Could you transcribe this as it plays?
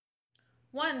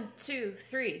1, 2,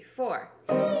 3, 4.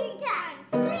 Screen time,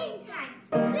 screen time,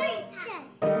 screen time,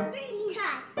 screen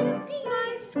time. It's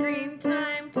my screen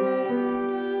time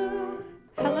too.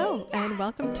 Hello, and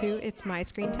welcome to It's My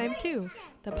Screen Time Too,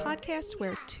 the podcast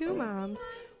where two moms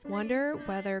wonder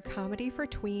whether comedy for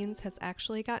tweens has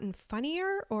actually gotten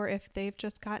funnier or if they've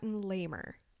just gotten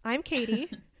lamer. I'm Katie.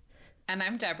 And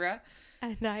I'm Deborah.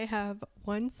 And I have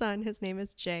one son. His name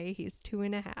is Jay. He's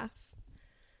 2.5.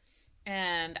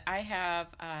 And I have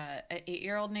an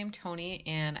 8-year-old named Tony,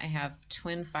 and I have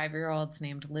twin 5-year-olds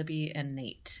named Libby and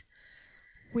Nate.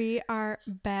 We are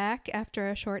back after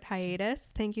a short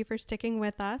hiatus. Thank you for sticking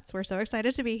with us. We're so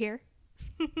excited to be here.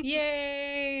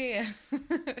 Yay!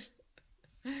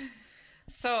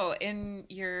 So, in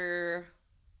your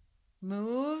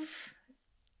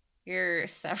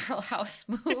several house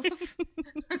move,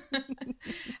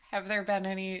 have there been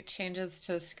any changes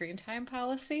to screen time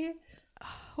policy?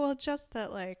 Well, just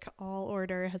that, all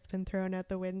order has been thrown out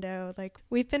the window.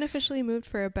 We've been officially moved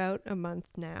for about a month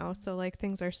now, so,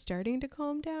 things are starting to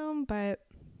calm down, but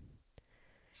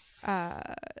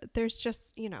there's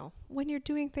just, when you're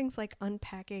doing things like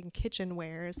unpacking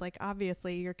kitchenwares,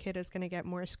 obviously your kid is going to get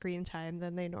more screen time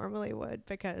than they normally would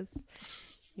because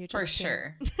you just For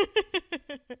sure.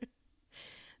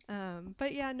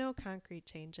 But yeah, no concrete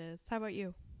changes. How about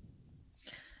you?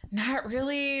 Not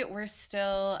really. We're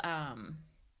still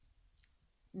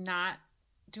not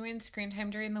doing screen time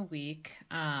during the week.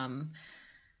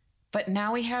 But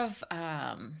now we have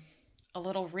a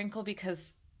little wrinkle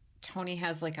because Tony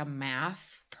has a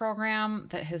math program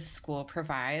that his school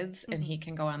provides, and he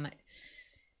can go on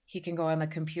the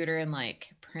computer and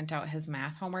print out his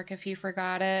math homework if he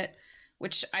forgot it,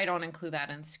 which I don't include that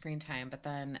in screen time. But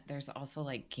then there's also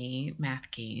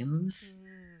math games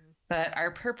that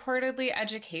are purportedly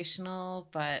educational,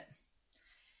 but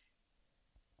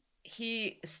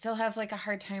he still has a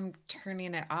hard time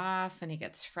turning it off, and he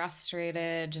gets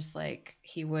frustrated just like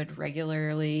he would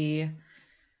regularly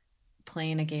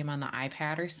playing a game on the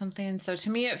iPad or something. So to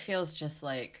me, it feels just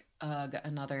like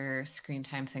another screen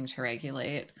time thing to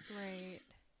regulate. Right.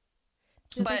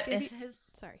 But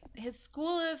his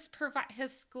school is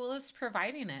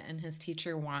providing it, and his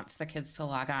teacher wants the kids to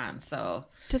log on. So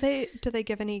do they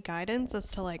give any guidance as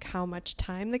to how much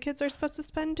time the kids are supposed to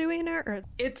spend doing it? Or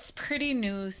it's pretty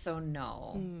new, so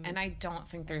no. And I don't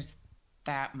think there's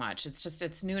that much.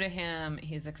 It's new to him.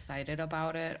 He's excited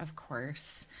about it, of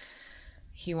course.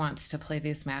 He wants to play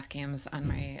these math games on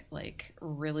my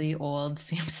really old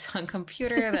Samsung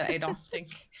computer that I don't think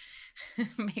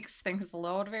makes things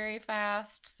load very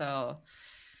fast. So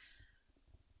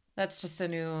that's just a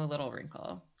new little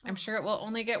wrinkle. I'm sure it will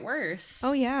only get worse.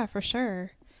 Oh yeah, for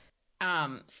sure.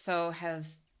 So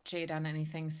has Jay done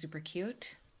anything super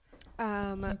cute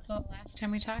since the last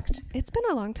time we talked? It's been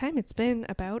a long time. It's been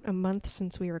about a month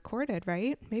since we recorded,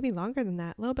 right? Maybe longer than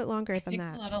that. A little bit longer than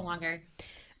that. A little longer.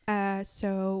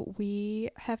 So we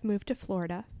have moved to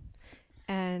Florida,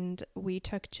 and we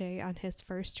took Jay on his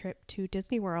first trip to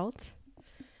Disney World.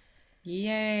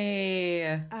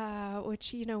 Yay!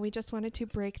 Which, we just wanted to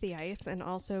break the ice and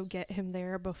also get him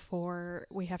there before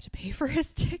we have to pay for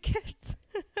his tickets.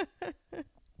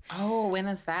 Oh, when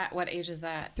is that? What age is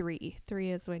that? 3.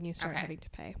 3 is when you start having to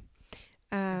pay.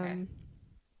 Okay.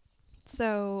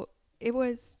 So it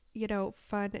was,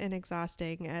 fun and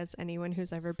exhausting, as anyone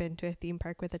who's ever been to a theme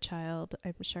park with a child,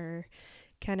 I'm sure,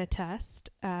 can attest.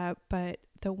 But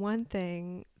the one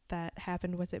thing that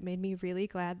happened was it made me really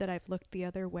glad that I've looked the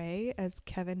other way, as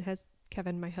Kevin,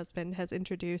 my husband, has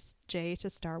introduced Jay to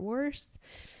Star Wars.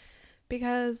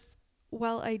 Because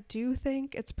while I do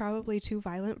think it's probably too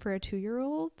violent for a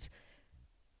 2-year-old,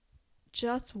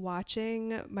 just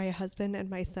watching my husband and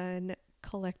my son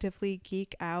collectively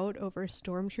geek out over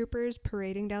stormtroopers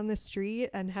parading down the street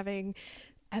and having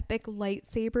epic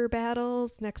lightsaber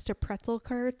battles next to pretzel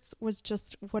carts was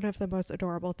just one of the most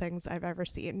adorable things I've ever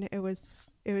seen. It was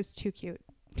too cute.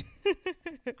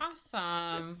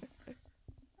 Awesome.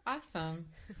 So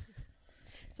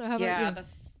how about you? Yeah, the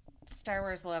Star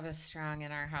Wars love is strong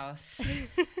in our house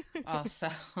also.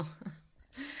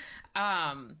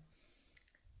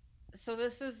 So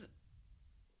this is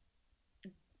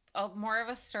more of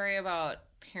a story about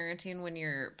parenting when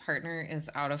your partner is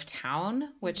out of town,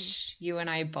 which you and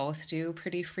I both do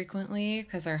pretty frequently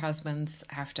because our husbands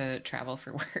have to travel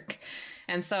for work.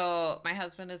 And so my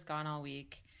husband is gone all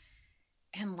week.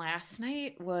 And last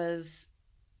night was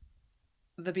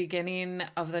the beginning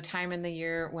of the time in the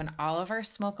year when all of our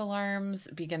smoke alarms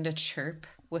begin to chirp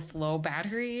with low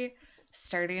battery,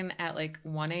 starting at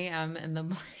 1 a.m. in the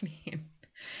morning.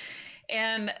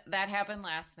 And that happened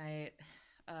last night.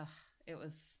 It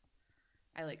was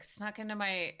I like snuck into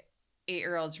my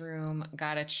 8-year-old's room,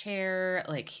 got a chair.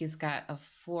 Like he's got a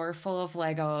floor full of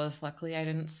Legos. Luckily, I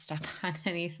didn't step on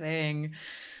anything.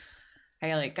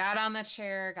 I like got on the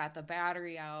chair, got the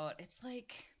battery out. It's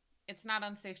like it's not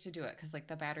unsafe to do it because like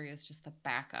the battery is just the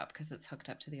backup because it's hooked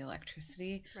up to the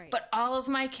electricity. Right. But all of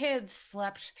my kids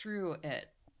slept through it.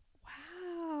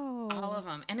 Wow. All of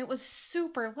them. And it was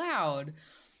super loud.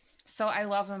 So I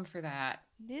love them for that.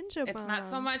 Ninja It's not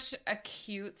so Bomb. much a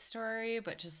cute story,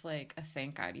 but just like a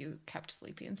thank God you kept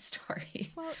sleeping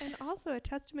story. Well, and also a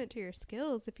testament to your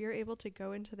skills if you're able to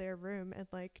go into their room and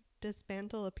like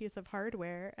dismantle a piece of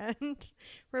hardware and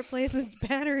replace its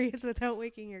batteries without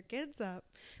waking your kids up.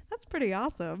 That's pretty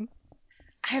awesome.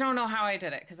 I don't know how I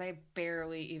did it because I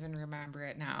barely even remember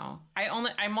it now.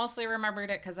 I mostly remembered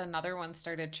it because another one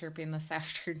started chirping this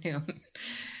afternoon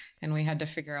and we had to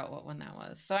figure out what one that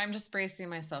was. So I'm just bracing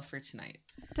myself for tonight.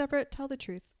 Deborah, tell the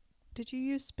truth. Did you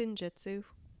use Spinjitzu?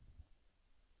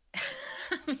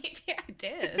 Maybe I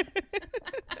did.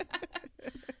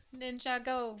 Ninja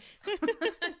go.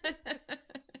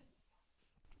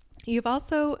 You've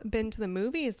also been to the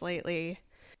movies lately.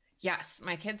 Yes,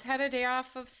 my kids had a day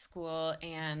off of school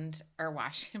and our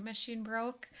washing machine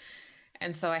broke.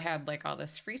 And so I had like all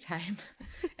this free time.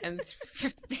 And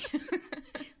There's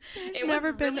it was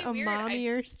never been really a weird.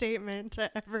 mommier statement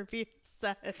to ever be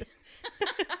said.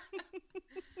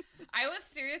 I was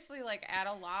seriously like at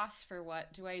a loss for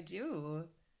what do I do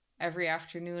every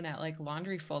afternoon at like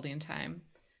laundry folding time.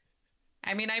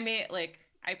 I mean, I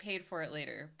paid for it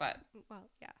later, but Well,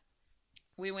 yeah.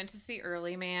 we went to see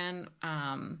Early Man.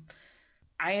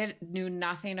 Knew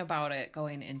nothing about it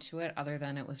going into it other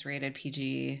than it was rated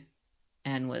PG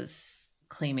and was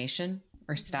claymation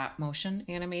or stop motion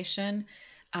animation.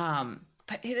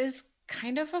 But it is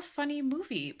kind of a funny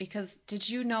movie because did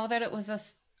you know that it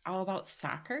was all about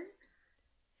soccer?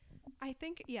 I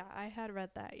think, yeah, I had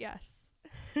read that, yes.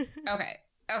 Okay.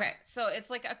 Okay. So it's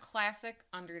like a classic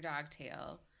underdog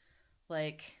tale.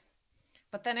 Like,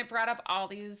 but then it brought up all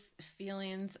these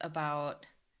feelings about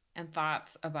and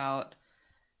thoughts about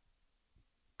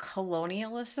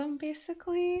colonialism,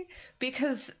 basically,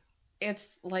 because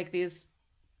it's like these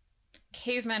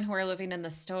cavemen who are living in the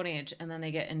Stone Age and then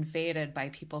they get invaded by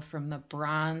people from the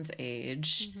Bronze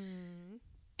Age. Mm-hmm.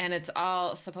 And it's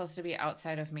all supposed to be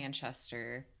outside of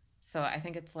Manchester. So I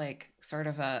think it's like sort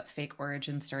of a fake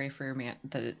origin story for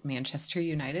the Manchester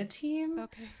United team.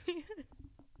 Okay.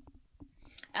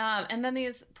 And then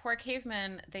these poor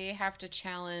cavemen, they have to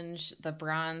challenge the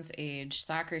Bronze Age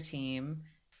soccer team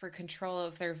for control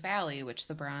of their valley, which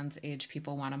the Bronze Age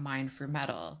people want to mine for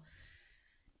metal.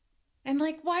 And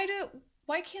like, why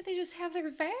can't they just have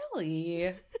their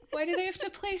valley? Why do they have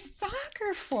to play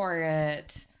soccer for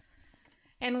it?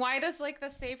 And why does like the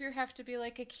savior have to be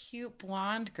like a cute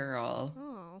blonde girl?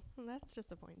 Oh, well, that's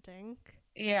disappointing.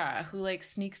 Yeah, who like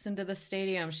sneaks into the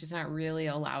stadium. She's not really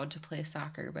allowed to play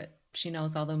soccer, but she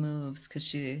knows all the moves because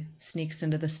she sneaks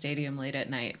into the stadium late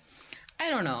at night. I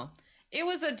don't know. It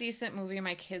was a decent movie.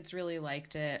 My kids really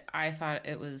liked it. I thought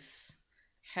it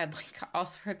had like all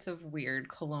sorts of weird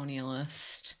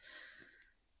colonialist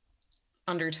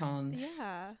undertones.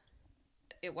 Yeah.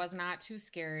 It was not too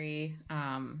scary.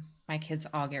 My kids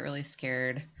all get really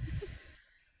scared,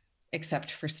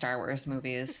 except for Star Wars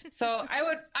movies. So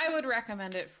I would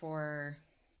recommend it for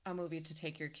a movie to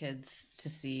take your kids to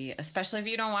see, especially if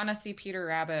you don't want to see Peter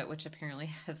Rabbit, which apparently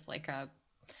has like a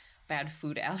bad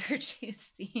food allergy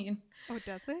scene. Oh,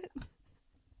 does it?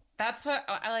 That's what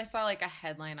I saw, like a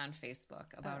headline on Facebook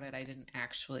about it. I didn't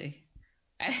actually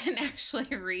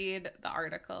read the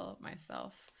article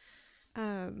myself.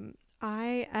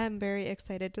 I am very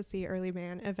excited to see Early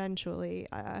Man eventually,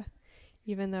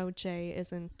 even though Jay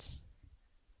isn't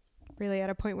really at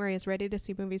a point where he's ready to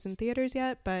see movies in theaters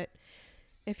yet. But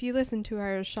if you listen to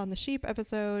our Shaun the Sheep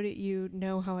episode, you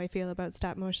know how I feel about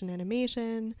stop motion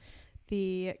animation.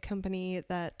 The company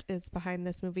that is behind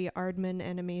this movie, Aardman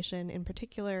Animation in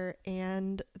particular,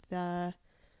 and I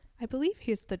believe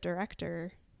he's the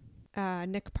director,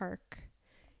 Nick Park.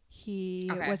 He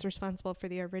was responsible for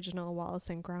the original Wallace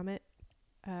and Gromit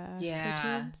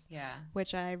cartoons,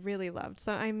 which I really loved.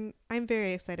 So I'm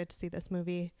very excited to see this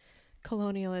movie,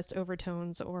 colonialist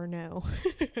overtones or no.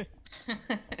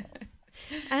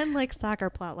 And like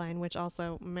soccer plotline, which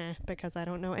also meh, because I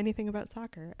don't know anything about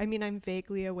soccer. I mean, I'm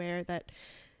vaguely aware that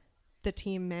the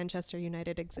team Manchester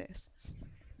United exists.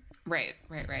 Right.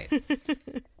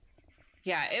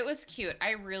 Yeah, it was cute.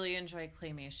 I really enjoy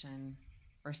claymation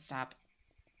or stop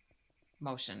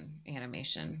motion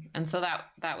animation. And so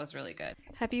that was really good.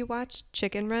 Have you watched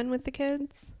Chicken Run with the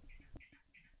kids?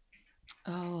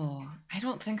 Oh, I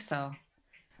don't think so.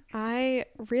 I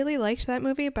really liked that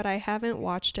movie, but I haven't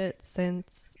watched it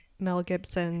since Mel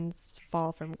Gibson's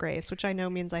Fall from Grace, which I know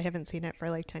means I haven't seen it for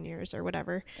like 10 years or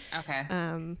whatever. Okay.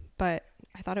 But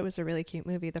I thought it was a really cute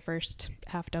movie the first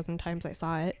half dozen times I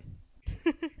saw it.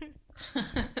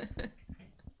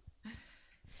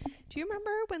 Do you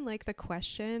remember when like the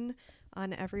question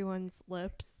on everyone's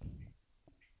lips,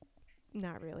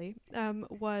 not really,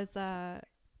 was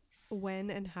when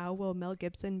and how will Mel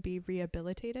Gibson be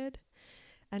rehabilitated?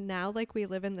 And now like we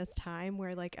live in this time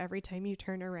where like every time you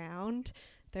turn around,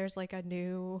 there's like a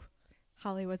new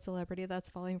Hollywood celebrity that's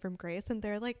falling from grace, and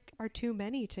there like are too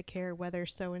many to care whether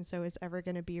so and so is ever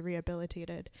going to be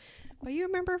rehabilitated. But you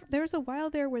remember there was a while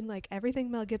there when like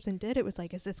everything Mel Gibson did, it was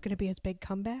like, is this going to be his big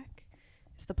comeback?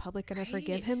 Is the public going to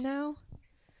forgive him now?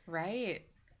 Right.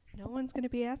 No one's going to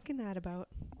be asking that about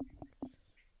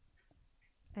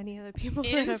any of the people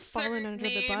that have fallen under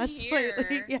the bus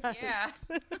lately. Yes. Yeah.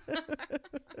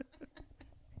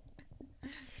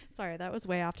 Sorry, that was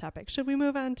way off topic. Should we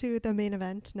move on to the main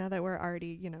event now that we're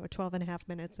already, 12 and a half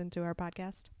minutes into our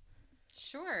podcast?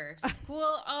 Sure.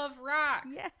 School of Rock.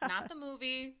 Yeah. Not the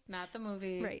movie. Not the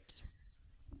movie. Right.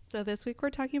 So this week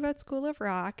we're talking about School of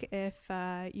Rock. If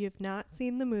you've not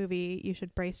seen the movie, you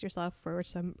should brace yourself for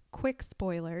some quick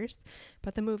spoilers.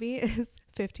 But the movie is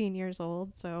 15 years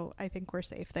old, so I think we're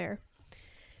safe there.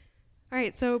 All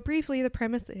right, so briefly, the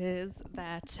premise is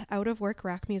that out-of-work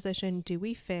rock musician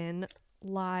Dewey Finn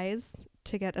lies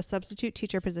to get a substitute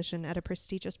teacher position at a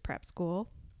prestigious prep school.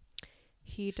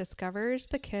 He discovers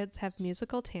the kids have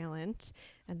musical talent,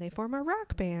 and they form a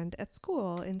rock band at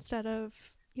school instead of,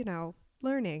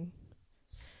 learning.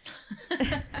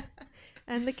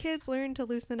 And the kids learn to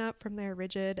loosen up from their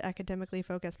rigid, academically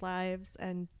focused lives,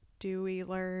 and Dewey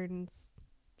learns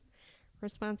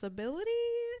responsibility,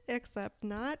 except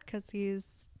not, because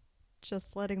he's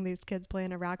just letting these kids play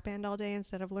in a rock band all day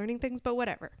instead of learning things, but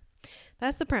whatever.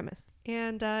 That's the premise.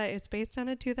 And it's based on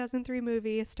a 2003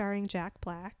 movie starring Jack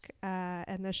Black,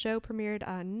 and the show premiered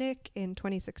on Nick in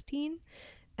 2016,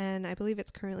 and I believe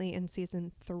it's currently in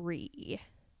season 3.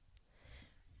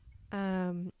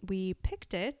 We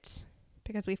picked it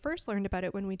because we first learned about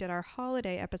it when we did our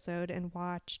holiday episode and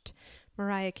watched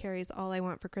Mariah Carey's All I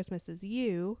Want for Christmas Is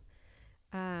You.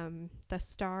 The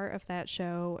star of that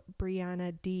show,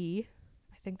 Brianna D,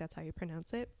 I think that's how you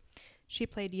pronounce it, she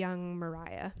played young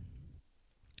Mariah.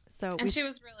 She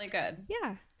was really good.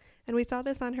 Yeah. And we saw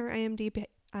this on her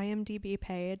IMDb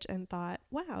page and thought,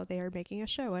 wow, they are making a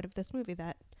show out of this movie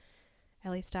that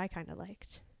at least I kind of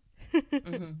liked.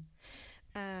 Mm-hmm.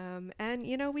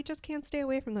 And, we just can't stay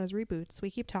away from those reboots. We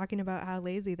keep talking about how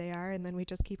lazy they are, and then we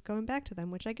just keep going back to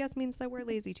them, which I guess means that we're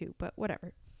lazy too, but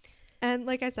whatever. And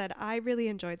like I said, I really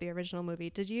enjoyed the original movie.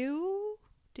 Did you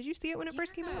see it when it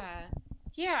first came out?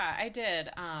 Yeah, I did.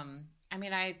 I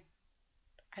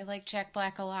like Jack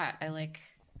Black a lot. I like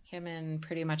him in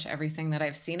pretty much everything that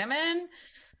I've seen him in.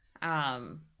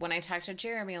 When I talked to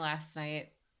Jeremy last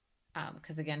night,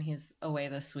 because again, he's away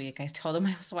this week, I told him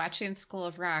I was watching School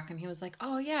of Rock, and he was like,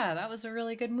 oh yeah, that was a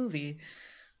really good movie.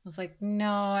 I was like,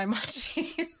 no, I'm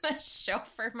watching the show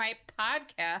for my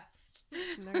podcast.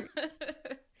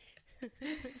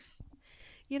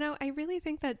 I really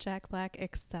think that Jack Black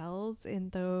excels in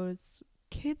those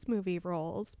kids movie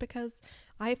roles because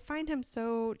I find him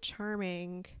so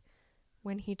charming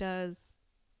when he does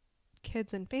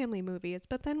kids and family movies,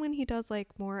 but then when he does like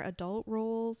more adult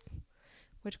roles,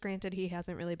 which granted he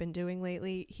hasn't really been doing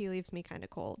lately, he leaves me kind of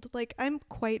cold. Like, I'm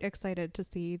quite excited to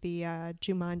see the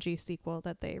Jumanji sequel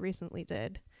that they recently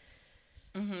did.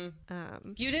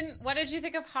 Mm-hmm. What did you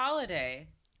think of Holiday?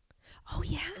 Oh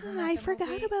yeah, I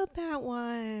forgot about that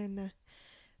one.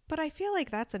 But I feel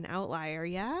like that's an outlier,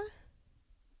 yeah?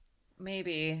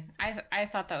 Maybe. I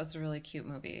thought that was a really cute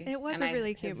movie. It was a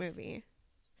really cute movie.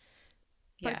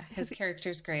 Yeah, his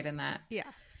character's great in that. Yeah.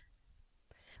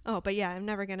 Oh, but yeah, I'm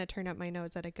never going to turn up my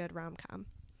nose at a good rom-com.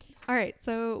 All right,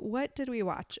 so what did we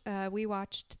watch? We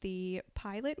watched the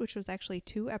pilot, which was actually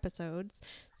 2 episodes.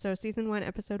 So season 1,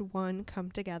 episode 1,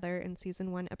 Come Together, and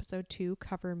season 1, episode 2,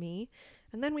 Cover Me.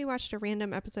 And then we watched a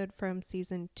random episode from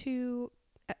season 2,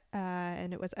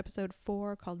 and it was episode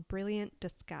 4 called Brilliant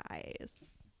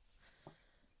Disguise.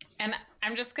 And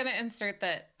I'm just going to insert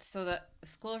that. So the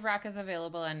School of Rock is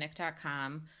available on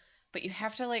Nick.com, but you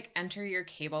have to enter your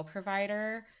cable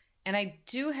provider. And I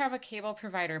do have a cable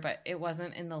provider, but it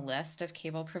wasn't in the list of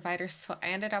cable providers. So I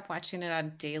ended up watching it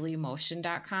on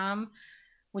dailymotion.com,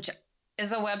 which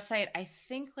is a website I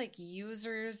think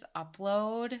users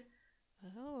upload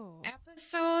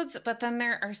episodes, but then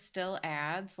there are still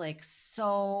ads,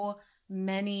 so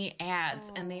many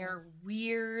ads, and they are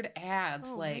weird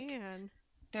ads. Man.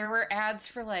 there were ads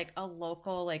for like a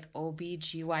local like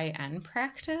OB/GYN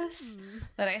practice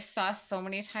that I saw so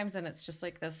many times, and it's just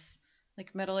like this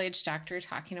like middle-aged doctor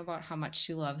talking about how much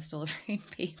she loves delivering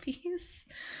babies.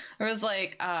 There was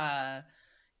like a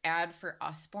ad for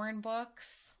Usborne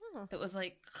books that was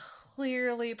like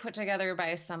clearly put together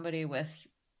by somebody with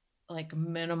like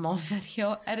minimal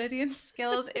video editing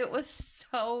skills. It was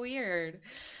so weird.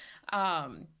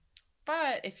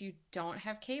 But if you don't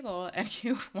have cable and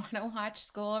you want to watch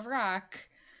School of Rock,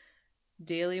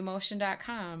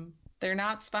 dailymotion.com, they're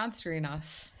not sponsoring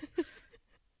us.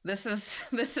 This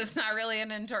is not really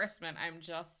an endorsement. I'm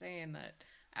just saying that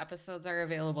episodes are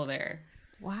available there.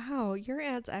 Wow, your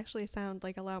ads actually sound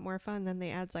like a lot more fun than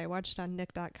the ads I watched on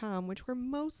Nick.com, which were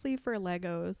mostly for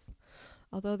Legos.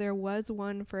 Although there was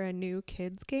one for a new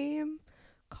kids game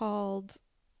called...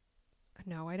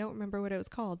 No, I don't remember what it was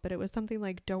called, but it was something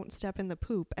like Don't Step in the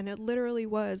Poop. And it literally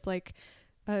was like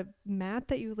a mat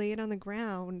that you laid on the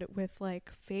ground with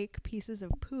like fake pieces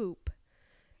of poop.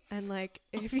 And like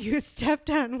if you stepped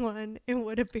on one, it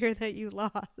would appear that you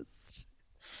lost.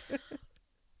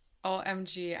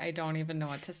 OMG, I don't even know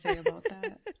what to say about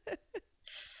that.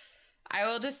 I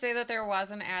will just say that there was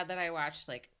an ad that I watched.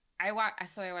 Like I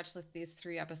watched like, these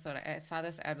 3 episodes. I saw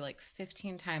this ad like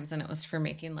 15 times, and it was for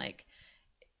making like...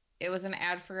 It was an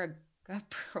ad for a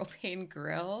propane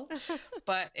grill,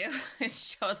 but it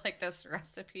showed like this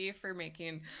recipe for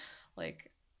making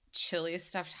like chili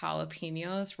stuffed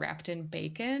jalapenos wrapped in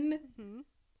bacon. Mm-hmm.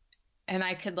 And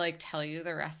I could like tell you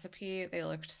the recipe. They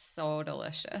looked so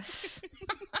delicious.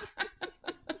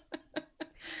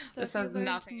 So this has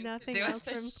nothing to do else with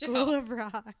the from show. School of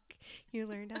Rock. You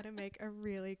learned how to make a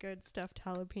really good stuffed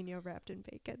jalapeno wrapped in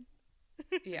bacon.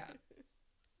 Yeah.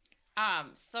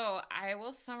 So I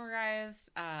will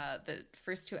summarize the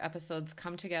first 2 episodes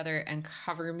come together and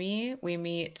cover me. We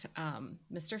meet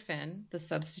Mr. Finn, the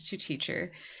substitute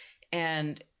teacher,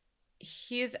 and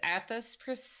he's at this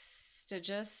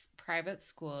prestigious private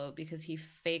school because he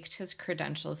faked his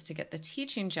credentials to get the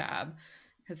teaching job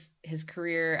because his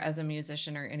career as a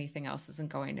musician or anything else isn't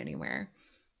going anywhere.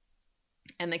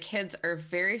 And the kids are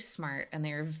very smart and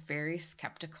they are very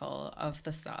skeptical of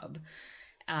the sub.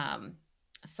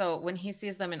 So when he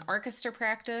sees them in orchestra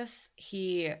practice,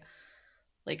 he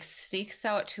like sneaks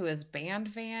out to his band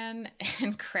van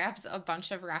and grabs a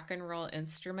bunch of rock and roll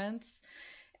instruments.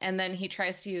 And then he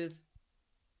tries to use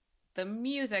the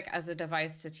music as a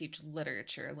device to teach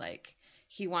literature. Like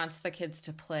he wants the kids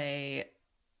to play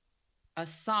a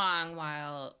song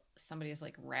while somebody is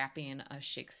like rapping a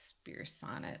Shakespeare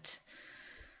sonnet.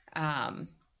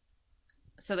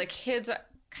 So the kids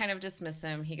kind of dismiss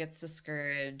him. He gets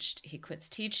discouraged. He quits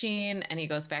teaching and he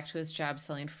goes back to his job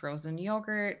selling frozen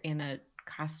yogurt in a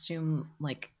costume,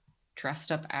 like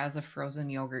dressed up as a frozen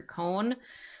yogurt cone.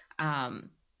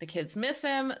 The kids miss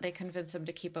him. They convince him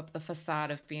to keep up the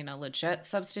facade of being a legit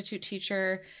substitute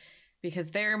teacher because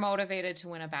they're motivated to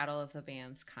win a Battle of the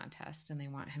Bands contest and they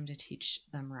want him to teach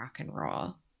them rock and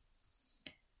roll.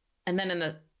 And then in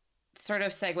the sort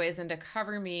of segues into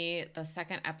Cover Me, the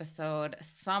second episode,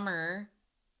 Summer,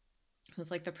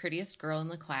 who's like the prettiest girl in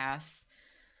the class,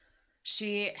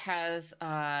 she has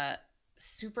a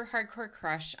super hardcore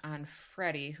crush on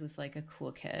Freddie, who's like a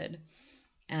cool kid.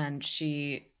 And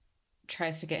she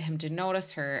tries to get him to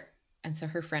notice her. And so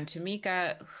her friend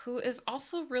Tamika, who is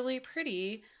also really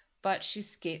pretty, but she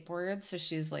skateboards, so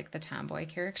she's like the tomboy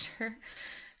character.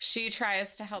 She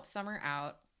tries to help Summer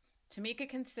out. Tamika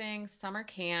can sing, Summer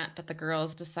can't, but the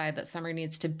girls decide that Summer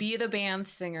needs to be the band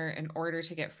singer in order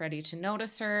to get Freddie to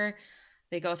notice her.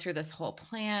 They go through this whole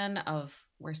plan of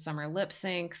where Summer lip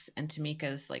syncs and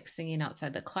Tamika's like singing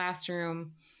outside the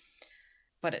classroom,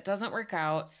 but it doesn't work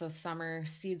out. So Summer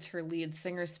cedes her lead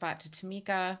singer spot to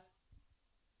Tamika.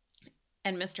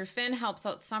 And Mr. Finn helps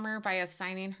out Summer by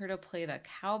assigning her to play the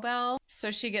cowbell. So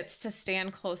she gets to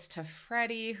stand close to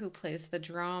Freddie, who plays the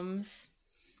drums.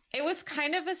 It was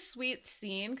kind of a sweet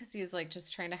scene because he's like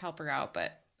just trying to help her out,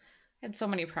 but I had so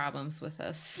many problems with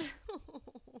this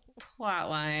plot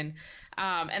line.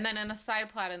 And then in a side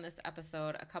plot in this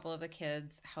episode, a couple of the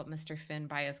kids help Mr. Finn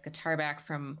buy his guitar back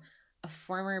from a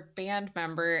former band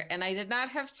member, and I did not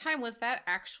have time. Was that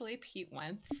actually Pete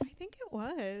Wentz? I think it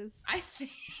was. I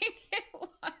think it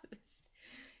was.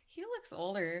 He looks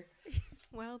older.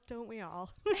 Well, don't we all?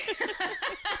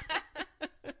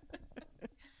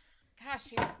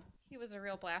 Gosh, he was a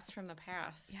real blast from the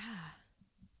past. Yeah.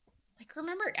 Like,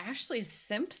 remember Ashley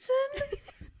Simpson?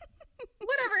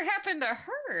 Whatever happened to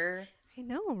her? I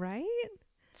know, right?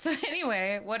 So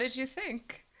anyway, what did you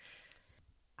think?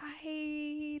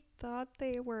 I thought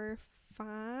they were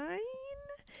fine.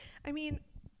 I mean,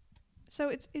 So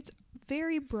it's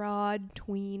very broad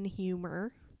tween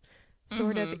humor,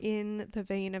 sort of in the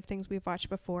vein of things we've watched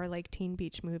before, like Teen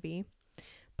Beach Movie.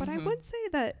 But I would say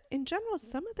that in general,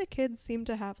 some of the kids seem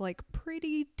to have like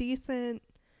pretty decent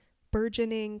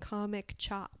burgeoning comic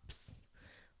chops.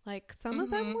 Like some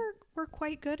of them were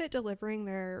quite good at delivering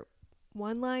their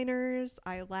one-liners.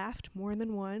 I laughed more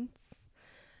than once.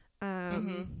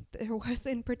 There was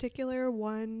in particular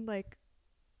one like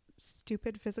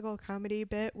stupid physical comedy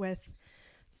bit with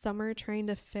Summer trying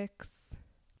to fix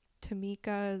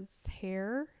Tamika's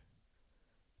hair.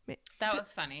 That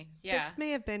was funny. Yeah. This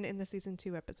may have been in the season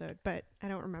 2 episode, but I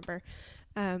don't remember.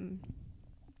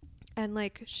 And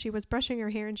like she was brushing her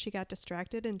hair and she got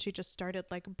distracted and she just started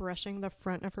like brushing the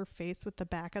front of her face with the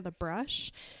back of the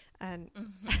brush. And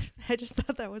I just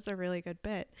thought that was a really good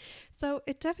bit. So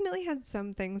it definitely had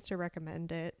some things to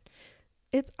recommend it.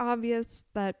 It's obvious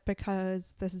that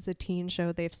because this is a teen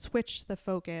show, they've switched the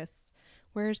focus,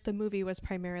 whereas the movie was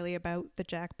primarily about the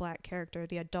Jack Black character,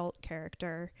 the adult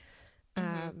character.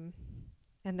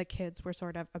 And the kids were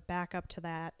sort of a backup to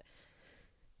that.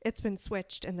 It's been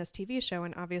switched in this TV show,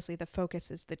 and obviously the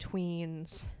focus is the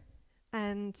tweens.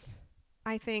 And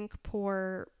I think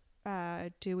poor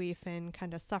Dewey Finn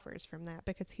kind of suffers from that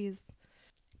because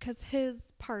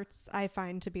his parts I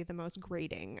find to be the most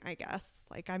grating, I guess.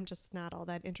 Like, I'm just not all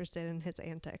that interested in his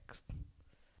antics.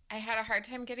 I had a hard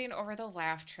time getting over the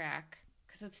laugh track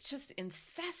because it's just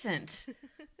incessant.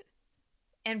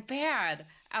 And bad.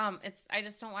 I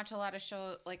just don't watch a lot of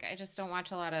I just don't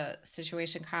watch a lot of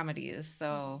situation comedies,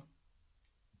 so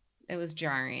it was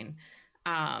jarring.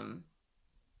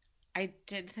 I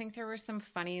did think there were some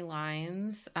funny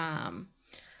lines.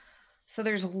 So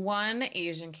there's one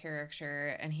Asian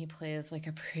character, and he plays like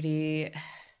a pretty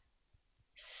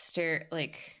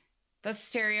the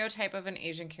stereotype of an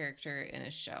Asian character in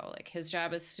a show. Like his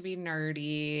job is to be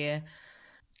nerdy.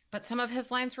 But some of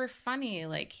his lines were funny.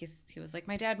 Like he was like,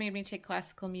 my dad made me take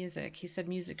classical music. He said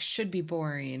music should be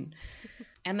boring.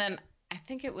 And then I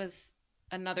think it was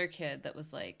another kid that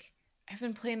was like, I've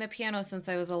been playing the piano since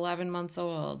I was 11 months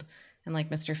old. And like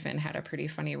Mr. Finn had a pretty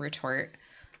funny retort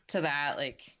to that.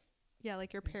 Like, yeah,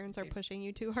 like your parents are pushing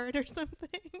you too hard or something.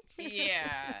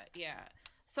 Yeah.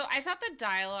 So I thought the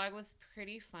dialogue was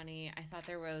pretty funny. I thought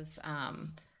there was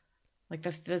like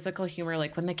the physical humor,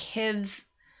 like when the kids...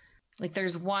 Like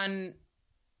there's one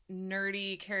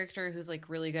nerdy character who's like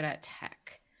really good at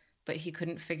tech, but he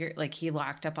couldn't figure, like he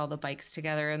locked up all the bikes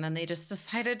together and then they just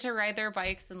decided to ride their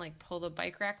bikes and like pull the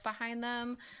bike rack behind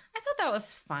them. I thought that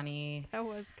was funny. That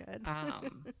was good.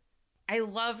 I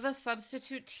love the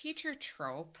substitute teacher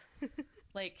trope.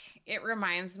 Like it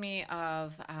reminds me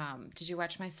of, did you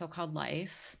watch My So-Called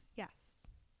Life? Yes.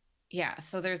 Yeah.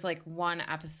 So there's like one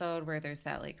episode where there's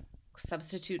that like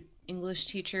substitute English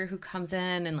teacher who comes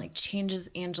in and like changes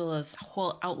Angela's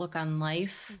whole outlook on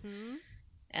life.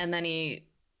 And then he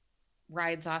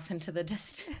rides off into the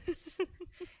distance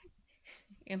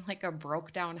in like a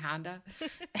broke down Honda.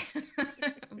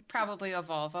 Probably a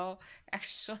Volvo,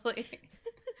 actually.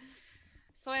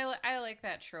 So I like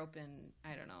that trope in,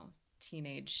 I don't know,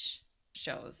 teenage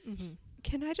shows.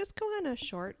 Can I just go on a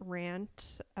short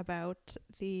rant about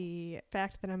the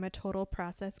fact that I'm a total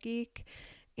process geek?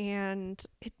 And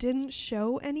it didn't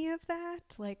show any of that.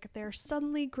 Like, they're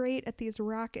suddenly great at these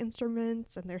rock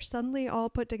instruments and they're suddenly all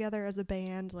put together as a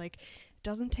band. Like, it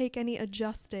doesn't take any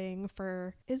adjusting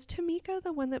for... Is Tamika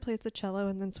the one that plays the cello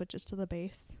and then switches to the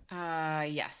bass?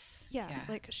 Yes. Yeah,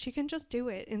 like, she can just do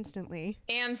it instantly.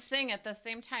 And sing at the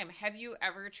same time. Have you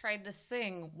ever tried to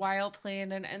sing while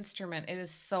playing an instrument? It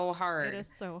is so hard. It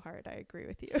is so hard. I agree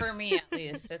with you. For me, at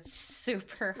least. It's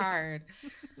super hard.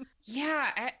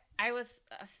 Yeah, I was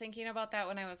thinking about that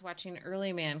when I was watching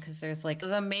Early Man, because there's like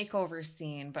the makeover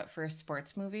scene, but for a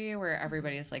sports movie where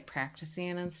everybody's like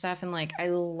practicing and stuff. And like, I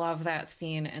love that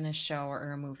scene in a show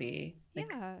or a movie.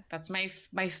 Like, yeah. That's my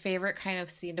favorite kind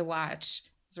of scene to watch,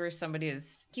 is where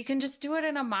you can just do it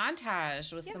in a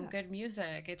montage with some good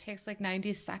music. It takes like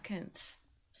 90 seconds.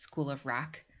 School of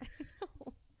Rock.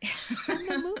 And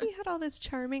the movie had all this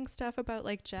charming stuff about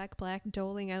like Jack Black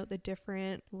doling out the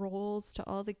different roles to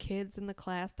all the kids in the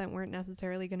class that weren't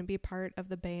necessarily going to be part of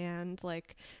the band,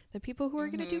 like the people who are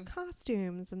going to do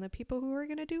costumes and the people who are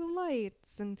going to do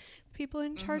lights and people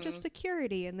in charge of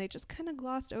security, and they just kind of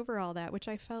glossed over all that, which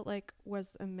I felt like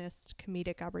was a missed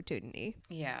comedic opportunity.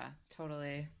 Yeah,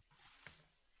 totally.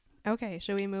 Okay,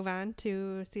 shall we move on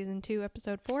to season 2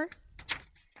 episode 4?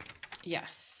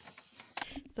 Yes.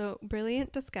 So,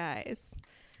 Brilliant Disguise.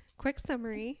 Quick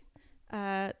summary.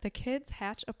 The kids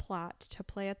hatch a plot to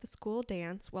play at the school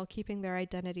dance while keeping their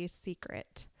identities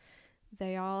secret.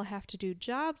 They all have to do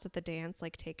jobs at the dance,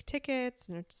 like take tickets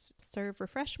and serve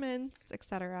refreshments,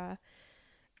 etc.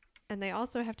 And they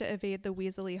also have to evade the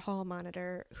Weasley hall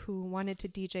monitor, who wanted to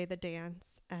DJ the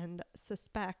dance and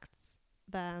suspects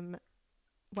them.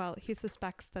 Well, he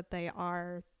suspects that they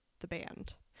are the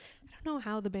band. I don't know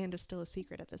how the band is still a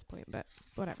secret at this point, but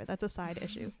whatever. That's a side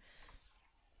issue.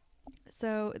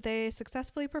 So they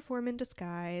successfully perform in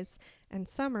disguise, and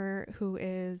Summer, who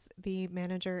is the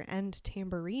manager and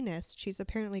tambourinist, she's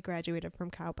apparently graduated from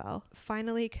Cowbell,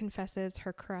 finally confesses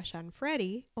her crush on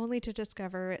Freddie, only to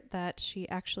discover that she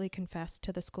actually confessed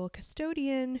to the school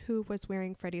custodian who was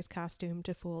wearing Freddie's costume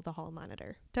to fool the hall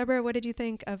monitor. Deborah, what did you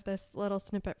think of this little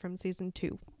snippet from season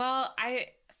 2? Well, I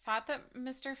thought that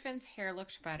Mr. Finn's hair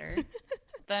looked better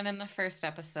than in the first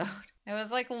episode. It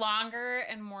was like longer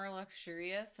and more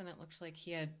luxurious, and it looked like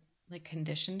he had like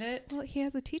conditioned it. Well, he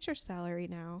has a teacher's salary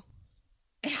now.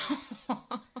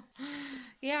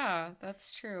 Yeah,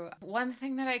 that's true. One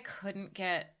thing that I couldn't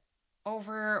get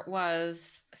over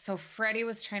was, so Freddie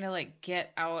was trying to like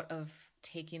get out of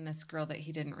taking this girl that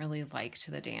he didn't really like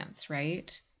to the dance,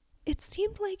 right? It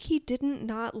seemed like he didn't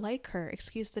not like her.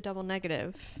 Excuse the double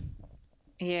negative.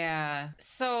 Yeah.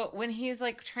 So when he's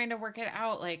like trying to work it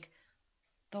out, like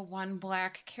the one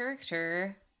black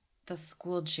character, the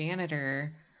school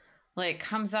janitor, like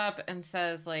comes up and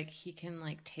says like he can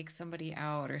like take somebody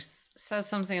out, or says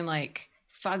something like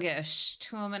thuggish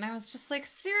to him, and I was just like,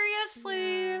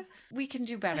 seriously, yeah. We can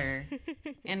do better.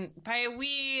 And by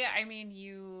we, I mean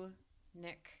you,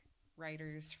 Nick,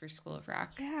 writers for School of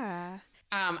Rock. Yeah.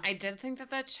 I did think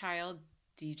that that child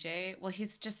DJ, well, he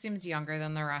just seems younger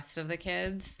than the rest of the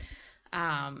kids.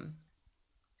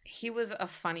 He was a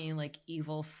funny, like,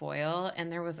 evil foil,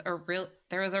 and there was a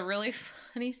really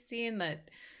funny scene that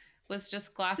was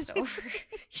just glossed over.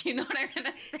 You know what I'm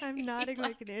gonna say? I'm nodding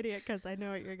like an idiot because I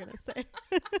know what you're gonna say.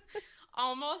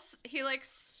 Almost, he like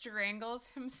strangles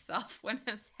himself when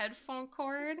his headphone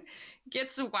cord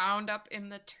gets wound up in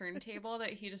the turntable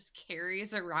that he just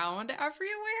carries around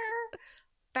everywhere.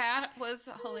 That was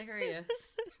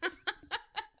hilarious.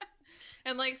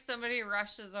 And like somebody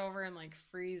rushes over and like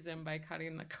frees him by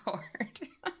cutting the cord.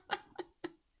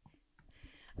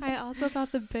 I also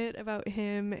thought the bit about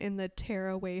him in the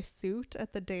tearaway suit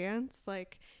at the dance,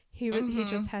 like he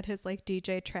just had his like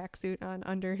DJ tracksuit on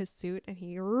under his suit, and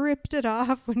he ripped it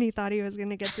off when he thought he was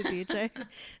going to get to DJ.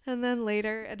 And then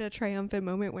later at a triumphant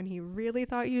moment when he really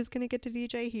thought he was going to get to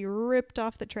DJ, he ripped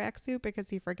off the tracksuit because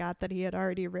he forgot that he had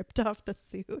already ripped off the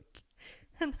suit.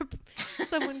 And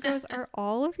someone goes, "Are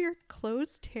all of your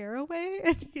clothes tearaway?"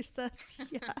 And he says,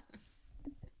 "Yes."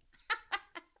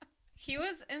 He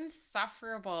was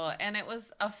insufferable, and it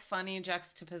was a funny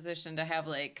juxtaposition to have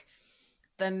like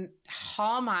the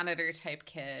hall monitor type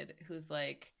kid who's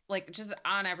like just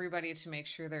on everybody to make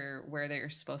sure they're where they're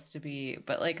supposed to be,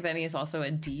 but like then he's also a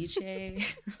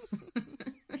DJ.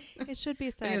 It should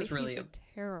be said he's really a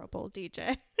terrible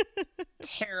DJ.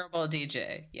 Terrible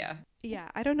DJ, yeah. Yeah,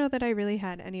 I don't know that I really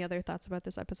had any other thoughts about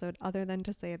this episode other than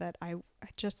to say that I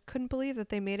just couldn't believe that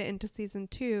they made it into season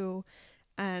 2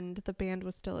 and the band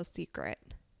was still a secret.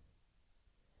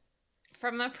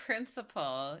 From the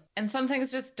principal. And some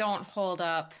things just don't hold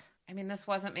up. I mean, this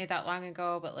wasn't made that long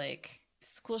ago, but like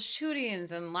school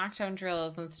shootings and lockdown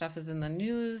drills and stuff is in the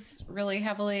news really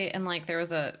heavily. And like there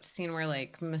was a scene where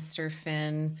like Mr.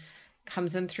 Finn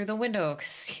comes in through the window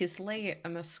because he's late,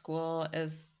 and the school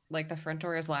is like the front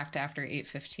door is locked after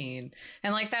 8:15,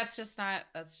 and like that's just not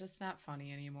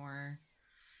funny anymore.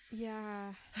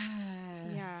 Yeah.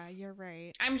 Yeah, you're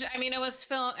right. I mean, it was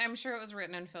I'm sure it was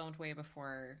written and filmed way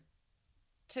before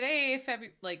today,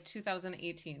 like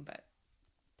 2018, but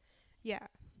yeah.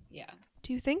 Yeah.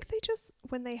 Do you think they just,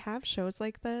 when they have shows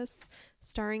like this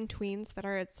starring tweens that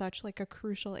are at such like a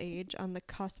crucial age on the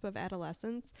cusp of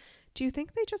adolescence, do you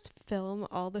think they just film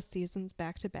all the seasons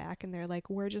back to back and they're like,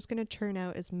 we're just going to churn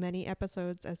out as many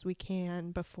episodes as we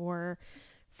can before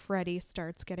Freddie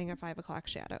starts getting a 5 o'clock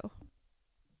shadow?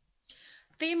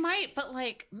 They might, but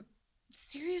like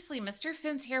seriously, Mr.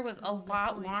 Finn's hair was a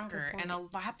lot longer and a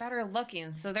lot better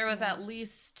looking. So there was at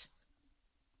least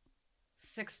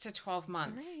 6 to 12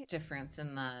 months difference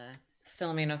in the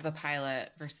filming of the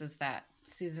pilot versus that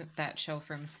show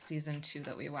from season 2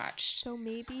 that we watched. So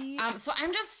maybe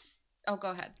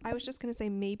go ahead. I was just going to say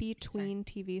maybe tween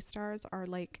TV stars are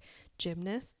like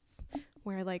gymnasts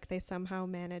where like they somehow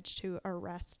manage to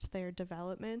arrest their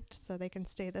development so they can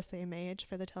stay the same age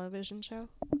for the television show.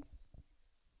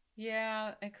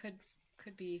 Yeah, it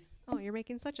could be. Oh, you're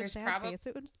making such a sad face.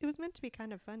 It was meant to be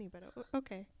kind of funny, but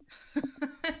okay.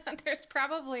 There's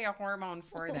probably a hormone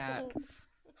for that.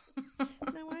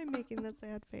 Now I'm making the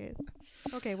sad face.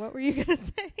 Okay, what were you gonna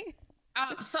say?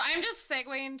 So I'm just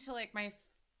segueing to like my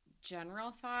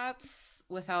general thoughts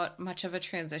without much of a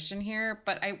transition here,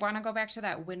 but I want to go back to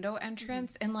that window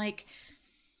entrance and like,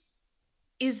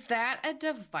 is that a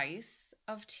device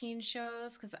of teen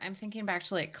shows? Because I'm thinking back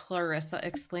to like Clarissa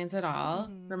Explains It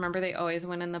All. Remember, they always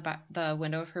went in the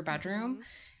window of her bedroom.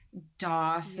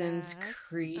 Dawson's Yes,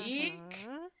 Creek.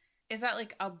 Is that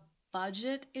like a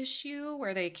budget issue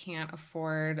where they can't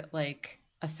afford like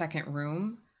a second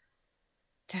room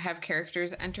to have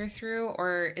characters enter through,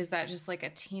 or is that just like a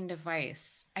teen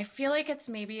device? I feel like it's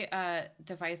maybe a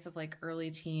device of like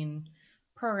early teen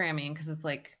programming because it's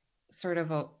like sort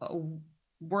of a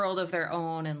world of their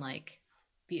own, and like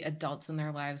the adults in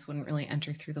their lives wouldn't really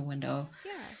enter through the window.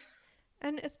 Yeah.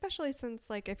 And especially since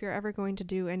like if you're ever going to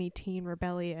do any teen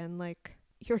rebellion, like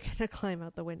you're gonna climb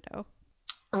out the window.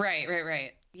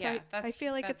 Right. So Yeah, I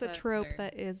feel like it's a trope other-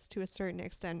 that is to a certain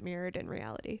extent mirrored in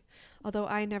reality. Although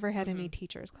I never had any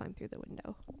teachers climb through the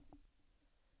window.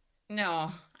 No,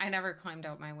 I never climbed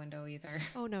out my window either.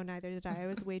 Oh no, neither did I. I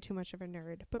was way too much of a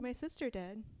nerd. But my sister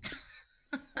did.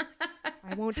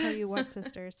 I won't tell you what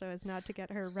sister so as not to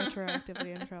get her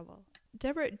retroactively in trouble.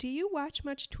 Deborah, do you watch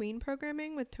much tween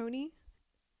programming with Tony?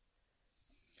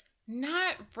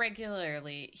 Not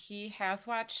regularly. He has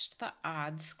watched The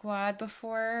Odd Squad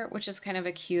before, which is kind of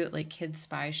a cute like kid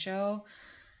spy show.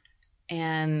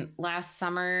 And last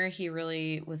summer he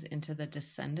really was into The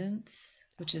Descendants,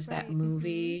 which is that Right,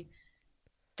 movie.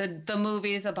 The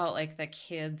movies about like the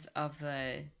kids of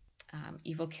the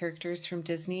evil characters from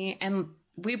Disney. And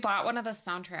we bought one of the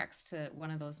soundtracks to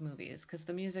one of those movies because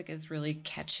the music is really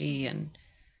catchy and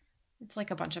it's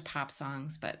like a bunch of pop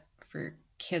songs, but for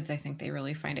kids, I think they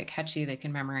really find it catchy. They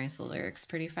can memorize the lyrics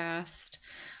pretty fast.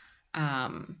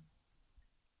 So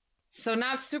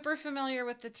not super familiar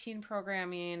with the teen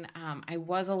programming. I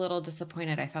was a little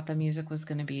disappointed. I thought the music was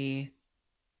going to be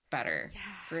better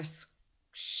for a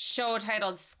show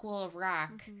titled School of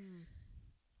Rock.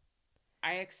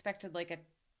 I expected like a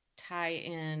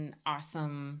tie-in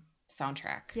awesome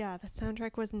soundtrack. Yeah, the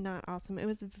soundtrack was not awesome. It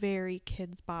was very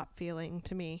kids bop feeling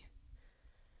to me.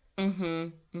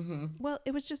 Well,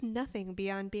 it was just nothing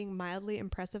beyond being mildly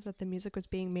impressive that the music was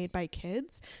being made by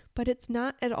kids, but it's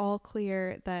not at all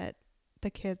clear that the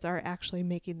kids are actually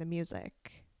making the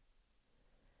music.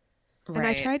 Right. And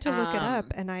I tried to look it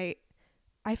up, and I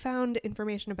found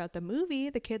information about the movie.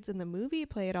 The kids in the movie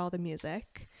played all the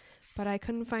music, but I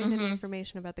couldn't find any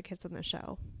information about the kids in the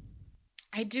show.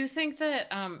 I do think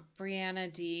that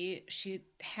Brianna D, she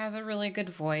has a really good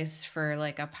voice for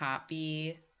like a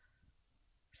poppy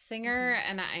singer,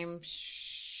 and I'm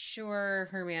sure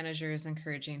her manager is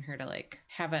encouraging her to like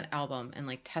have an album and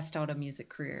like test out a music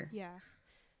career. Yeah.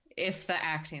 If the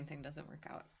acting thing doesn't work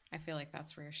out. I feel like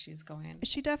that's where she's going.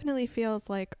 She definitely feels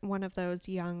like one of those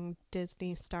young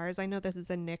Disney stars. I know this is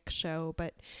a Nick show,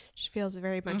 but she feels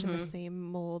very much in the same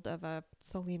mold of a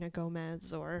Selena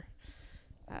Gomez or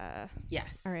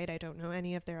yes. All right, I don't know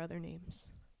any of their other names.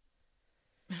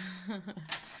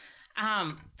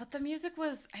 But the music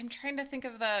was, I'm trying to think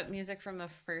of the music from the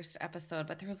first episode,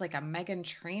 but there was like a Meghan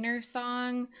Trainor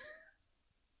song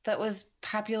that was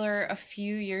popular a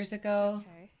few years ago.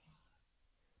 Okay.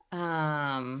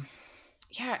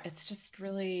 Yeah, it's just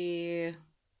really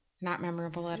not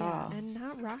memorable at all. And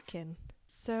not rockin'.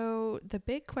 So the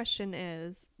big question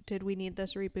is, did we need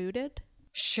this rebooted?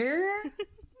 Sure.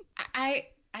 I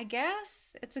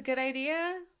guess it's a good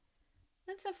idea.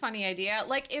 That's a funny idea.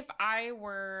 Like if I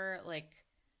were like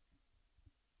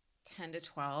 10 to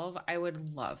 12, I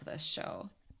would love this show.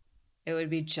 It would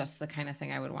be just the kind of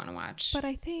thing I would want to watch. But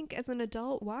I think as an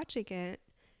adult watching it,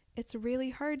 it's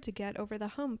really hard to get over the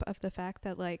hump of the fact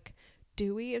that like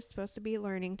Dewey is supposed to be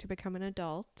learning to become an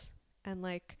adult and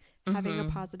like having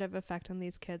a positive effect on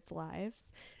these kids'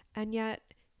 lives. And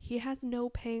yet he has no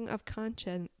pang of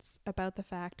conscience about the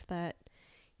fact that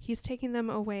he's taking them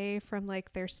away from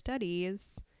like their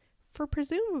studies for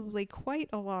presumably quite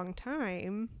a long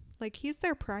time. Like he's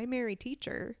their primary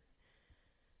teacher.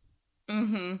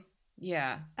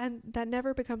 Yeah. And that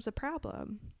never becomes a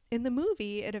problem. In the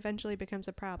movie, it eventually becomes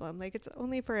a problem. Like it's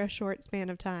only for a short span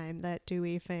of time that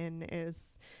Dewey Finn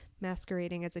is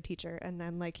masquerading as a teacher, and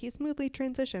then like he smoothly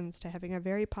transitions to having a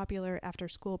very popular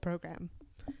after-school program.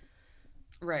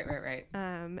 Right.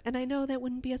 And I know that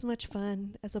wouldn't be as much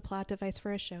fun as a plot device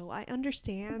for a show. I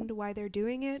understand why they're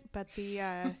doing it, but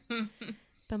the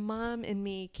the mom in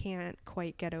me can't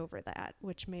quite get over that,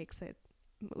 which makes it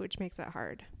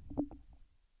hard.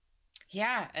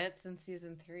 Yeah, it's in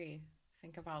season 3.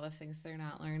 Think of all the things they're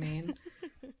not learning.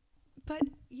 But,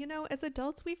 you know, as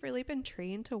adults, we've really been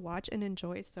trained to watch and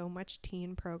enjoy so much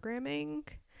teen programming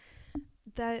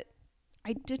that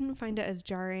I didn't find it as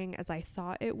jarring as I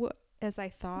thought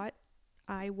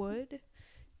I would,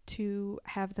 to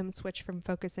have them switch from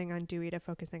focusing on Dewey to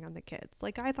focusing on the kids.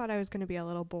 Like, I thought I was going to be a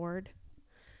little bored.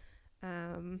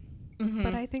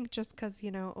 But I think just because,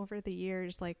 you know, over the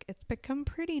years, like, it's become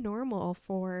pretty normal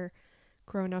for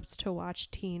grown-ups to watch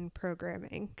teen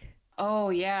programming. Oh,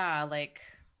 yeah. Like,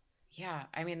 yeah.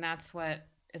 I mean,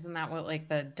 isn't that what like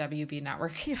the WB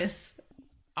network is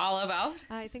all about?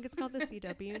 I think it's called the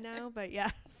CW now, but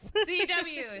yes.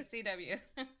 CW.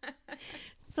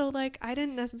 So, like, I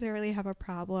didn't necessarily have a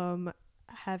problem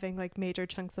having, like, major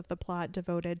chunks of the plot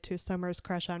devoted to Summer's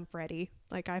crush on Freddie.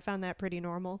 Like, I found that pretty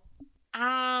normal.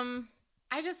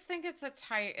 I just think it's a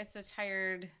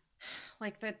tired,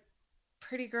 like, the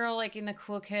pretty girl liking the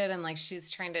cool kid, and like she's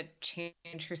trying to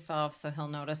change herself so he'll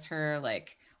notice her.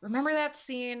 Like, remember that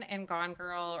scene in Gone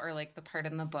Girl, or like the part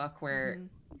in the book where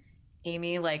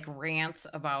Amy like rants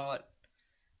about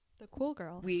the cool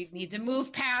girl. We need to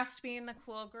move past being the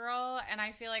cool girl. And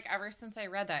I feel like ever since I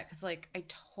read that, because like I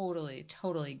totally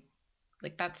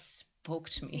like that spoke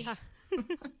to me. Yeah.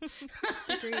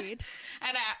 Agreed.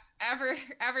 And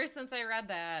ever since I read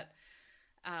that,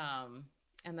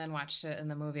 and then watched it in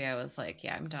the movie, I was like,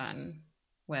 yeah, I'm done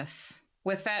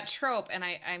with that trope. And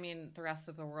I mean, the rest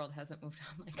of the world hasn't moved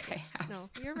on like I have. No,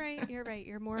 you're right.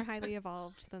 You're more highly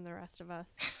evolved than the rest of us.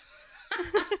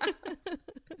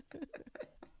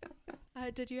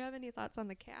 Did you have any thoughts on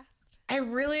the cast? I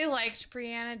really liked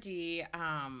Brianna D.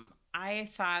 I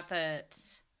thought that,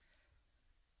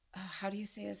 how do you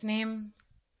say his name?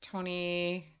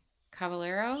 Tony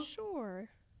Cavallero? Sure.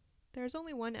 There's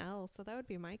only one L, so that would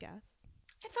be my guess.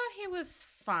 I thought he was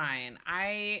fine.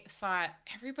 I thought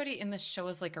everybody in this show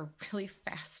is like a really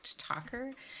fast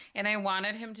talker, and I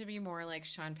wanted him to be more like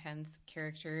Sean Penn's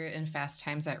character in Fast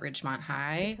Times at Ridgemont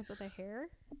High. Because of the hair?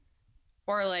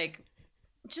 Or like,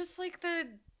 just like the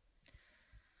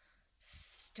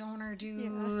stoner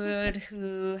dude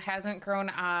who hasn't grown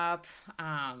up.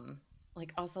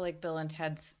 Like also like Bill and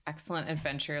Ted's Excellent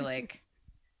Adventure. Like,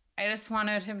 I just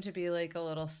wanted him to be like a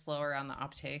little slower on the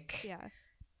uptake. Yeah.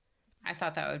 I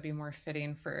thought that would be more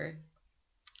fitting for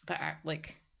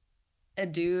like a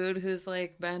dude who's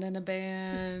like been in a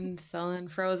band selling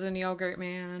frozen yogurt,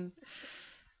 man.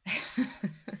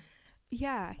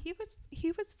 Yeah, he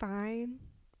was fine.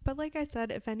 But like I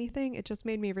said, if anything, it just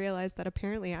made me realize that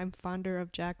apparently I'm fonder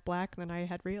of Jack Black than I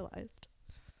had realized.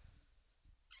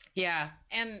 Yeah,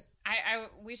 and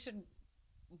we should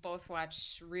both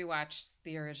rewatch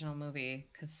the original movie,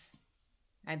 because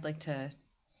I'd like to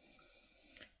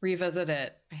revisit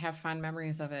it. I have fond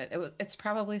memories of it. It's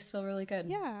probably still really good.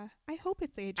 Yeah, I hope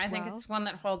it's aged well. I think it's one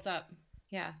that holds up.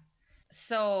 Yeah.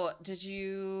 So, did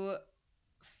you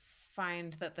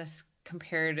find that this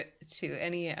compared to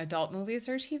any adult movies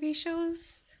or TV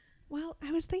shows? Well,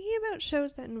 I was thinking about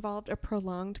shows that involved a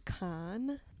prolonged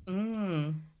con.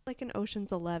 Like an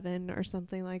Ocean's 11 or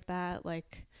something like that.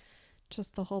 Like,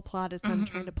 just the whole plot is them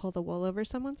trying to pull the wool over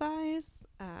someone's eyes.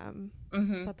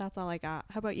 But that's all I got.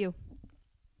 How about you?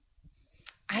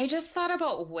 I just thought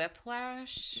about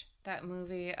Whiplash, that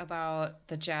movie about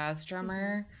the jazz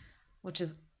drummer, which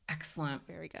is excellent.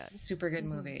 Very good. Super good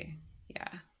movie. Yeah.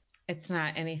 It's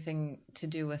not anything to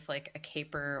do with like a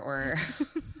caper or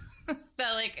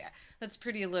that, like, that's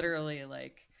pretty literally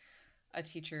like a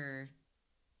teacher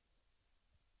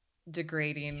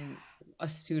degrading a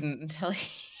student until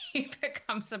he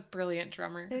becomes a brilliant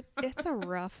drummer. It's a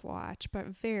rough watch, but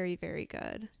very, very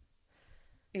good.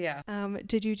 Yeah.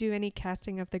 Did you do any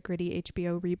casting of the gritty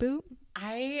HBO reboot?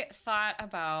 I thought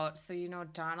about, so you know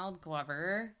Donald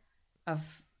Glover,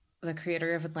 of the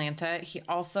creator of Atlanta, he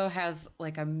also has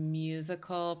like a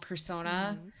musical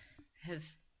persona,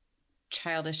 his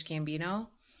Childish Gambino.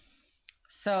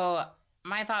 So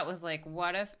my thought was like,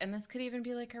 what if, and this could even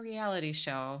be like a reality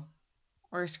show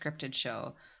or a scripted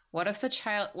show, what if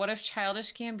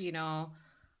Childish Gambino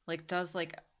like does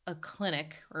like a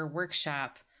clinic or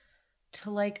workshop to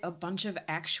like a bunch of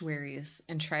actuaries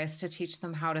and tries to teach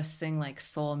them how to sing like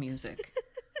soul music?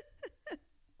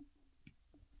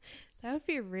 That would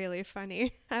be really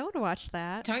funny. I would watch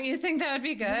that. Don't you think that would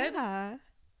be good? Yeah.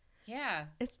 Yeah.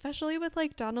 Especially with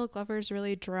like Donald Glover's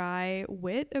really dry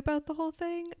wit about the whole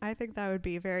thing. I think that would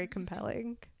be very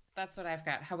compelling. That's what I've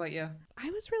got. How about you? I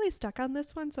was really stuck on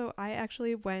this one, so I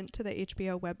actually went to the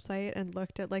HBO website and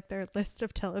looked at like their list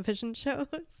of television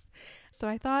shows. So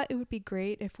I thought it would be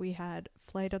great if we had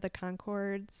Flight of the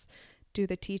Conchords do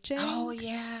the teaching. Oh,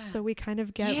 yeah. So we kind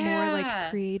of get more like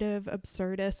creative,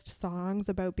 absurdist songs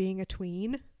about being a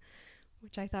tween,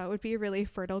 which I thought would be really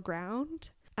fertile ground.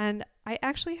 And I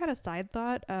actually had a side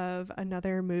thought of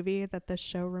another movie that this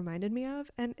show reminded me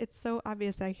of, and it's so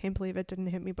obvious I can't believe it didn't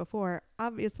hit me before.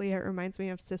 Obviously, it reminds me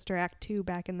of Sister Act 2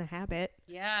 Back in the Habit.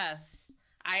 Yes.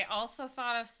 I also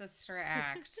thought of Sister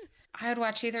Act. I would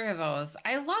watch either of those.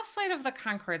 I love Flight of the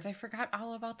Conchords. I forgot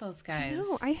all about those guys.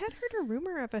 No, I had heard a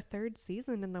rumor of a third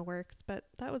season in the works, but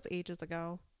that was ages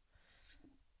ago.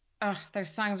 Ugh, their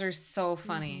songs are so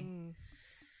funny. Mhm.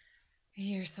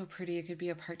 You're so pretty. You could be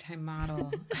a part-time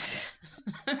model.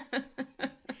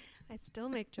 I still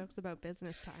make jokes about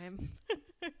business time.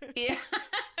 Yeah.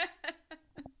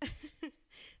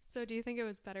 So do you think it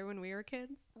was better when we were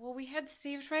kids? Well, we had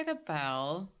Saved by the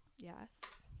Bell, Yes.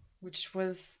 which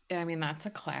was, I mean, that's a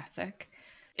classic.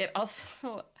 It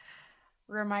also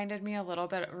reminded me a little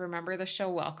bit, remember the show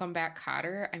Welcome Back,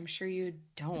 Kotter? I'm sure you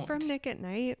don't. From Nick at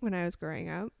Night when I was growing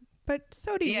up. But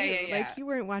so do Yeah, you. yeah, Like, yeah. you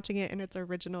weren't watching it in its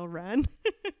original run.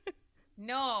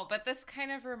 No, but this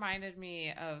kind of reminded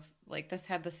me of, like, this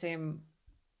had the same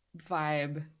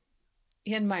vibe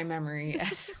in my memory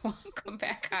as Welcome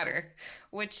Back, Kotter,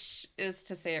 which is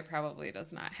to say it probably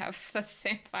does not have the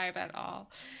same vibe at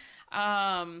all.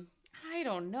 I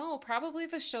don't know. Probably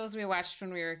the shows we watched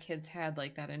when we were kids had,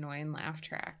 like, that annoying laugh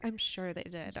track. I'm sure they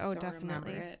did. Just Oh, don't remember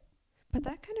definitely. it. But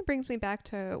that kind of brings me back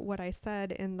to what I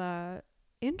said in the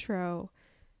intro.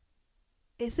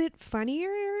 Is it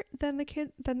funnier than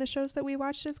the shows that we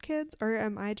watched as kids, or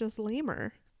am I just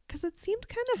lamer? Because it seemed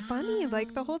kind of funny.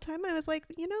 Like, the whole time I was like,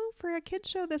 for a kid's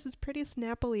show, this is pretty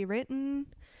snappily written.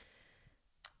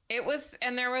 It was,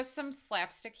 and there was some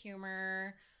slapstick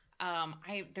humor.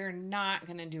 They're not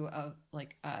gonna do a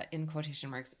in quotation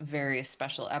marks very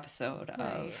special episode Right.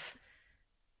 of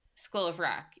School of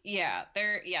Rock. Yeah,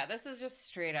 this is just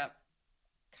straight up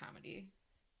comedy.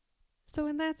 So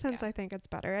in that sense, Yeah. I think it's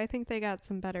better. I think they got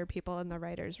some better people in the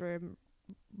writer's room,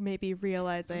 maybe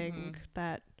realizing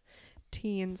that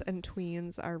teens and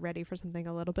tweens are ready for something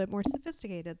a little bit more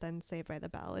sophisticated than Saved by the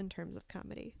Bell in terms of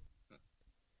comedy.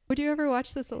 Would you ever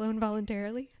watch this alone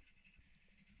voluntarily?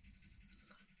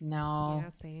 No, Yeah,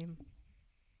 same.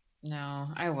 no,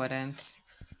 I wouldn't.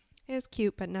 It was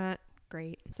cute, but not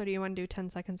great. So do you want to do 10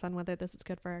 seconds on whether this is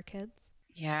good for our kids?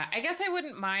 Yeah, I guess I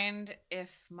wouldn't mind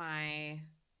if my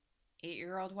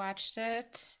 8-year-old watched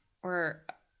it, or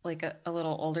like a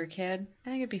little older kid. I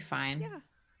think it'd be fine. Yeah.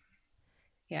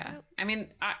 Yeah. Yep. I mean,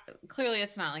 clearly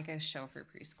it's not like a show for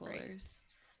preschoolers.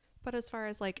 But as far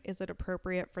as like, is it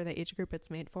appropriate for the age group it's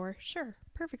made for? Sure.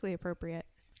 Perfectly appropriate.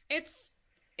 It's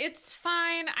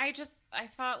fine. I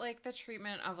thought like the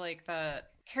treatment of like the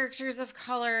characters of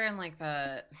color and like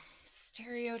the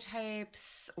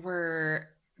stereotypes were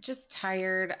just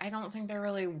tired. I don't think they're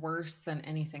really worse than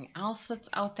anything else that's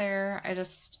out there. I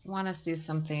just want to see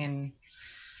something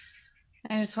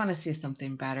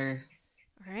better.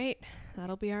 All right.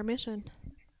 That'll be our mission.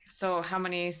 So how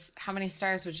many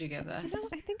stars would you give this?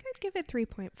 I think I'd give it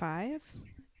 3.5.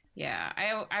 Yeah,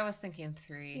 I was thinking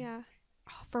 3. Yeah.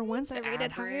 Oh, for once, I It's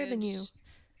rated higher than you.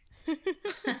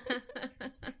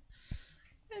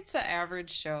 It's an average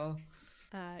show.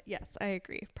 Yes, I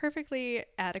agree. Perfectly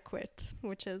adequate,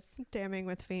 which is damning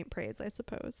with faint praise, I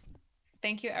suppose.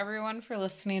 Thank you everyone for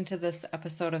listening to this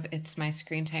episode of It's My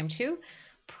Screen Time Too.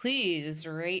 Please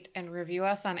rate and review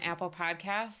us on Apple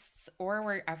Podcasts or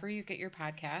wherever you get your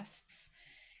podcasts.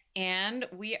 And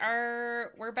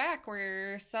we're back.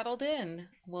 We're settled in.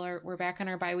 We're back on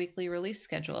our bi-weekly release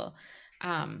schedule.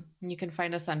 You can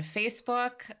find us on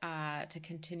Facebook to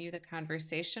continue the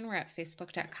conversation. We're at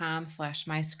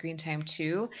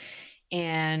facebook.com/myscreentime2.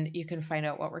 And you can find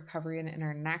out what we're covering in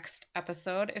our next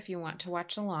episode if you want to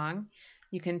watch along.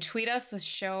 You can tweet us with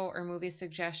show or movie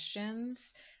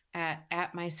suggestions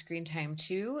at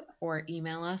myscreentime2 or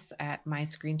email us at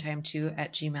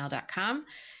myscreentime2@gmail.com.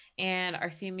 And our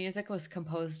theme music was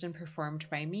composed and performed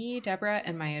by me, Deborah,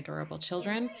 and my adorable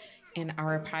children. And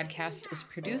our podcast is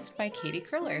produced by Katie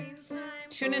Curler.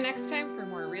 Tune in next time for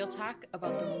more real talk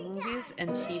about the movies and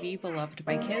TV beloved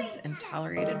by kids and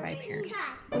tolerated by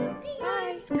parents.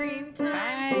 My screen time.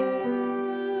 Bye.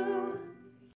 too.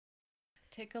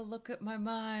 Take a look at my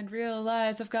mind,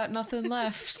 realize I've got nothing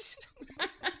left.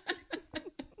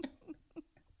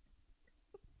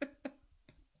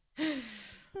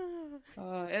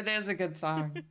 Oh, it is a good song.